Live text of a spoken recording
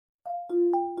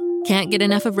Can't get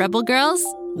enough of Rebel Girls?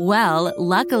 Well,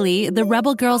 luckily, the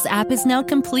Rebel Girls app is now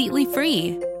completely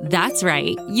free. That's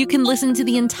right. You can listen to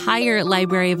the entire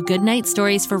library of goodnight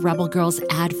stories for Rebel Girls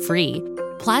ad-free.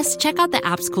 Plus, check out the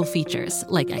app's cool features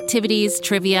like activities,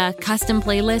 trivia, custom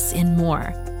playlists, and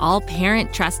more. All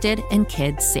parent-trusted and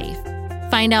kids-safe.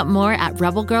 Find out more at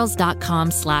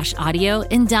rebelgirls.com/audio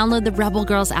and download the Rebel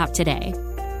Girls app today.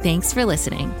 Thanks for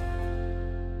listening.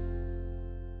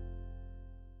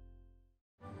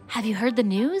 Have you heard the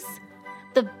news?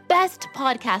 The best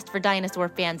podcast for dinosaur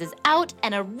fans is out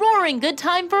and a roaring good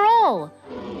time for all.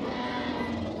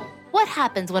 What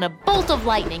happens when a bolt of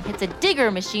lightning hits a digger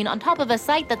machine on top of a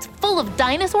site that's full of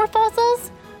dinosaur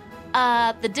fossils?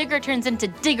 The digger turns into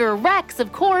Digger Rex,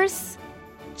 of course.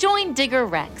 Join Digger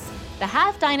Rex, the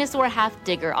half-dinosaur,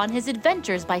 half-digger, on his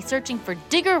adventures by searching for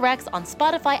Digger Rex on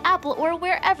Spotify, Apple, or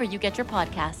wherever you get your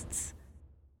podcasts.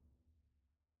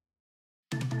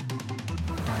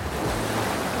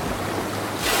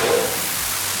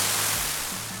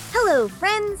 Hello,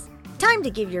 friends! Time to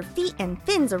give your feet and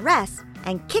fins a rest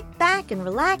and kick back and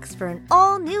relax for an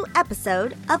all-new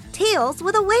episode of Tales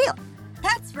with a Whale.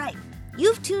 That's right.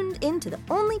 You've tuned into the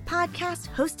only podcast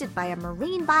hosted by a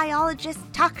marine biologist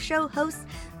talk show host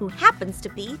who happens to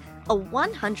be a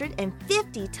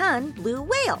 150-ton blue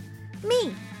whale.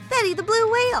 Me, Betty the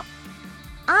Blue Whale.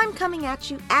 I'm coming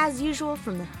at you as usual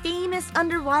from the famous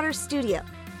underwater studio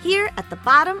here at the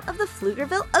bottom of the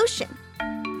Pflugerville Ocean.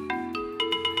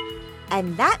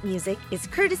 And that music is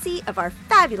courtesy of our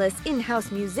fabulous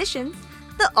in-house musicians,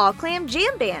 the All Clam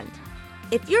Jam Band.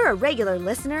 If you're a regular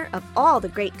listener of all the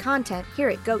great content here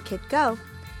at Go Kid Go,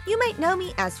 you might know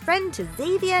me as friend to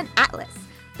Xavier and Atlas,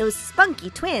 those spunky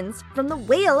twins from the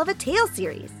Whale of a Tale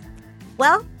series.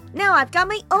 Well, now I've got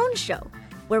my own show,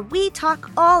 where we talk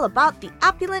all about the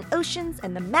opulent oceans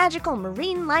and the magical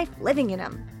marine life living in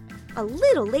them. A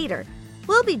little later,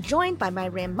 we'll be joined by my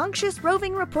rambunctious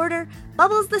roving reporter,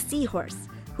 Bubbles the Seahorse,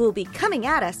 who will be coming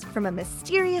at us from a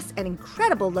mysterious and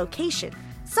incredible location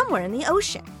somewhere in the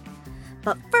ocean.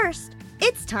 But first,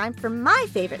 it's time for my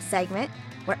favorite segment,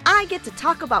 where I get to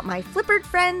talk about my flippered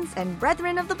friends and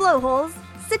brethren of the blowholes,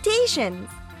 cetaceans.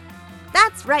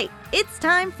 That's right, it's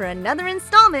time for another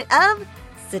installment of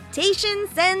Cetacean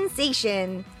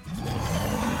Sensation.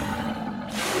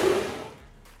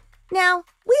 Now,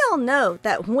 we all know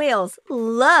that whales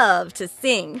love to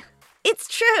sing. It's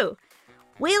true.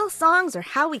 Whale songs are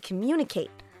how we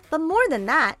communicate, but more than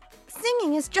that,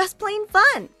 singing is just plain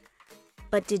fun.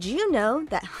 But did you know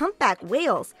that humpback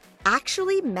whales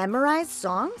actually memorize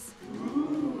songs?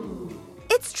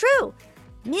 It's true.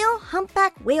 Male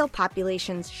humpback whale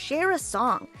populations share a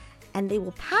song, and they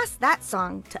will pass that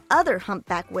song to other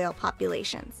humpback whale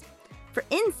populations. For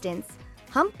instance,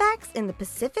 humpbacks in the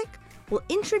Pacific will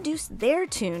introduce their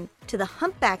tune to the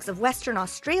humpbacks of Western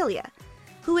Australia,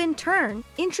 who in turn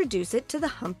introduce it to the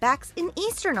humpbacks in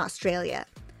Eastern Australia.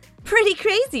 Pretty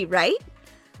crazy, right?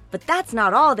 But that's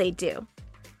not all they do.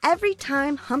 Every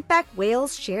time humpback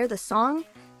whales share the song,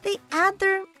 they add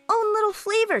their own little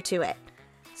flavor to it,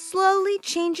 slowly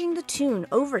changing the tune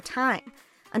over time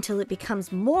until it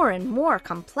becomes more and more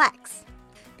complex.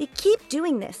 They keep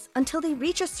doing this until they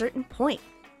reach a certain point,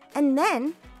 and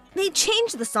then they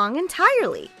change the song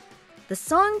entirely. The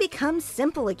song becomes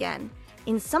simple again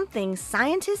in something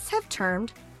scientists have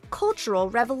termed cultural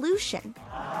revolution.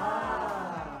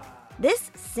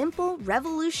 This simple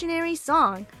revolutionary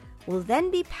song will then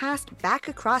be passed back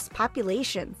across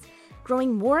populations,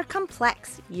 growing more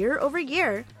complex year over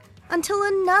year until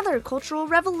another cultural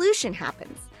revolution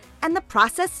happens and the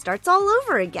process starts all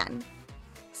over again.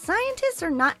 Scientists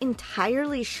are not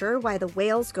entirely sure why the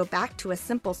whales go back to a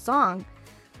simple song,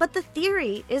 but the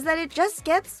theory is that it just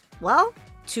gets, well,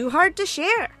 too hard to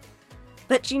share.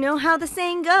 But you know how the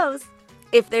saying goes,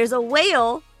 if there's a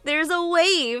whale, there's a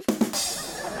wave.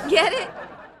 Get it?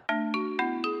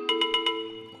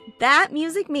 That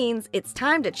music means it's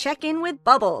time to check in with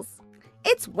Bubbles.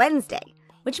 It's Wednesday,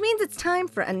 which means it's time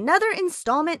for another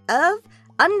installment of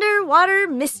Underwater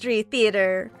Mystery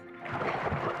Theater.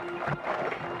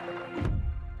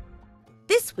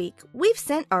 This week, we've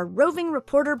sent our roving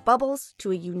reporter Bubbles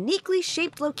to a uniquely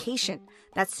shaped location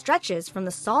that stretches from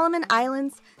the Solomon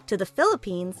Islands to the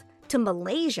Philippines to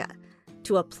Malaysia,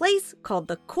 to a place called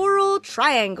the Coral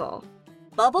Triangle.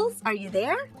 Bubbles, are you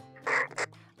there?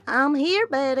 I'm here,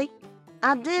 Betty.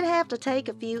 I did have to take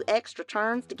a few extra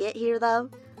turns to get here, though.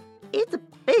 It's a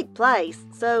big place,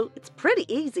 so it's pretty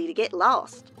easy to get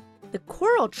lost. The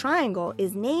Coral Triangle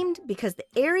is named because the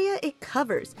area it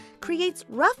covers creates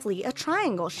roughly a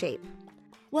triangle shape.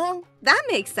 Well, that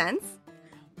makes sense.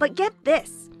 But get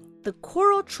this. The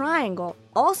Coral Triangle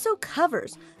also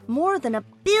covers more than 1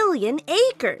 billion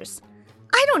acres.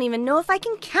 I don't even know if I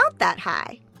can count that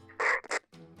high.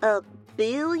 1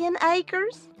 billion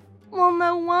acres? Well,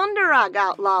 no wonder I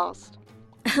got lost.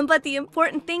 But the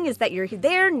important thing is that you're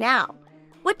there now.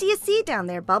 What do you see down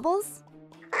there, Bubbles?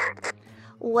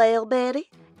 Well, Betty,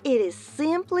 it is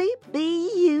simply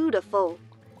beautiful.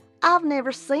 I've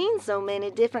never seen so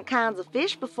many different kinds of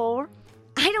fish before.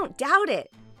 I don't doubt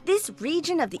it. This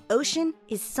region of the ocean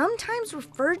is sometimes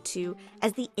referred to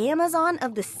as the Amazon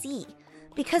of the sea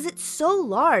because it's so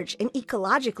large and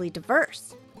ecologically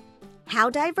diverse. How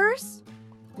diverse?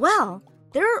 Well,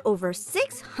 there are over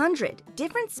 600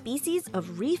 different species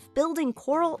of reef-building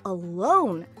coral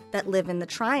alone that live in the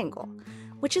triangle,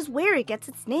 which is where it gets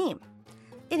its name.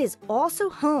 It is also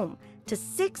home to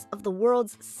 6 of the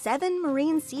world's 7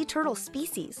 marine sea turtle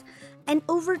species and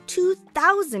over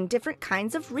 2,000 different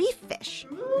kinds of reef fish.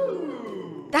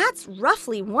 That's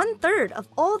roughly 1/3 of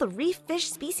all the reef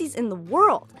fish species in the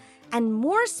world and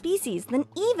more species than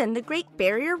even the Great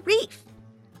Barrier Reef.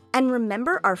 And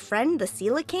remember our friend the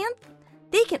coelacanth?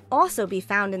 They can also be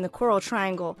found in the Coral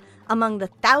Triangle among the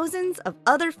thousands of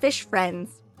other fish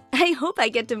friends. I hope I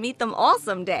get to meet them all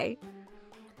someday.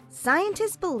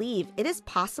 Scientists believe it is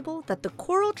possible that the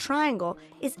Coral Triangle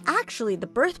is actually the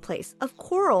birthplace of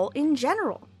coral in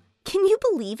general. Can you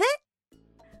believe it?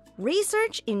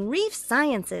 Research in reef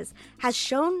sciences has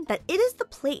shown that it is the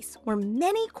place where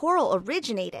many coral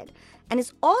originated and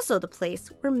is also the place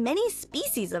where many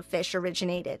species of fish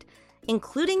originated,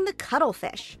 including the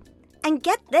cuttlefish. And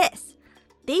get this,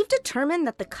 they've determined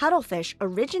that the cuttlefish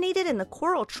originated in the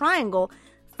Coral Triangle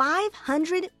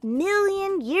 500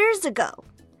 million years ago.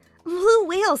 Blue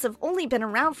whales have only been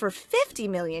around for 50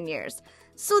 million years,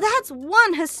 so that's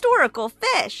one historical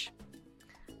fish.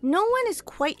 No one is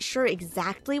quite sure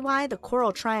exactly why the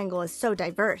Coral Triangle is so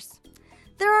diverse.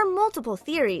 There are multiple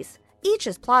theories, each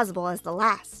as plausible as the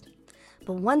last.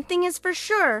 But one thing is for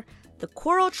sure, the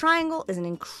Coral Triangle is an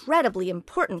incredibly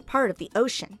important part of the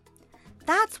ocean.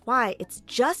 That's why it's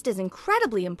just as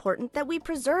incredibly important that we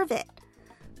preserve it.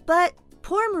 But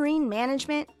poor marine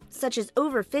management, such as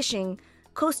overfishing,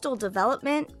 coastal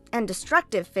development, and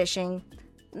destructive fishing,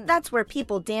 that's where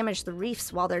people damage the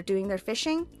reefs while they're doing their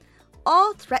fishing,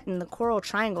 all threaten the Coral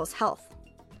Triangle's health.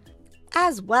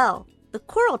 As well, the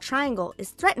Coral Triangle is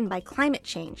threatened by climate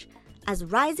change, as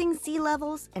rising sea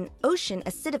levels and ocean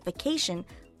acidification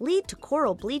lead to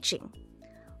coral bleaching.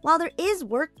 While there is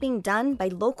work being done by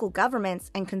local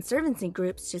governments and conservancy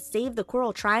groups to save the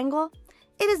Coral Triangle,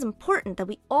 it is important that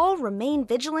we all remain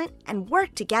vigilant and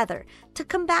work together to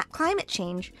combat climate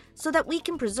change so that we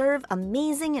can preserve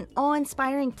amazing and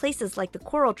awe-inspiring places like the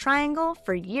Coral Triangle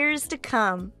for years to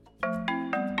come.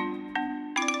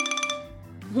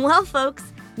 Well,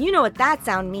 folks, you know what that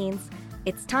sound means.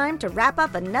 It's time to wrap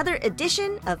up another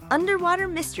edition of Underwater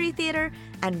Mystery Theater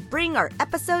and bring our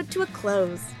episode to a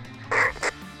close.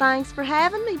 Thanks for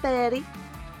having me, Betty.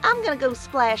 I'm gonna go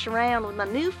splash around with my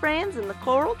new friends in the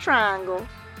Coral Triangle.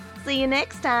 See you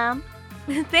next time.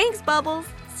 Thanks, Bubbles.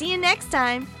 See you next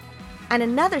time. And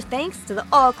another thanks to the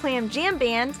All Clam Jam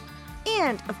Band.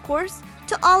 And, of course,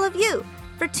 to all of you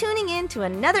for tuning in to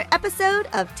another episode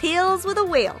of Tales with a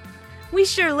Whale. We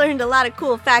sure learned a lot of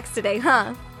cool facts today,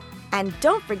 huh? And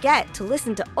don't forget to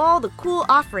listen to all the cool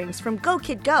offerings from Go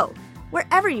Kid Go,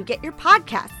 wherever you get your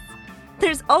podcasts.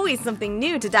 There's always something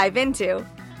new to dive into.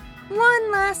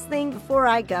 One last thing before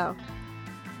I go.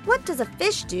 What does a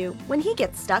fish do when he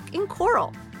gets stuck in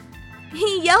coral?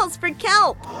 He yells for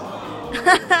kelp.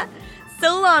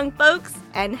 So long, folks,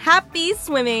 and happy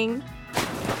swimming.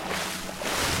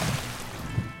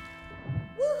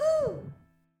 Woohoo!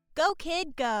 Go,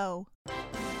 kid, go.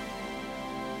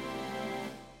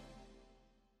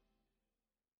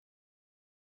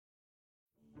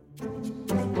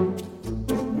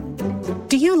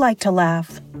 Do you like to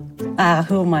laugh?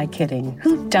 Who am I kidding?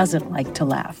 Who doesn't like to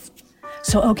laugh?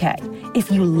 So, okay,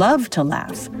 if you love to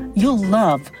laugh, you'll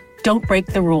love Don't Break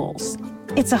the Rules.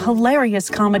 It's a hilarious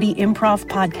comedy improv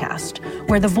podcast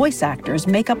where the voice actors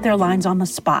make up their lines on the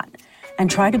spot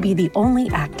and try to be the only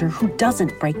actor who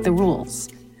doesn't break the rules.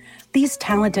 These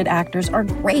talented actors are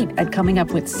great at coming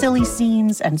up with silly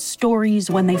scenes and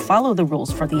stories when they follow the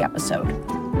rules for the episode.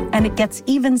 And it gets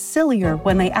even sillier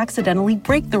when they accidentally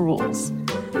break the rules.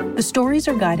 The stories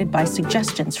are guided by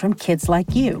suggestions from kids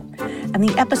like you, and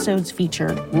the episodes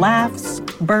feature laughs,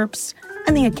 burps,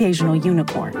 and the occasional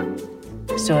unicorn.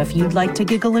 So if you'd like to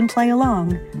giggle and play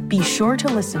along, be sure to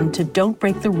listen to Don't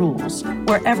Break the Rules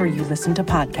wherever you listen to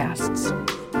podcasts.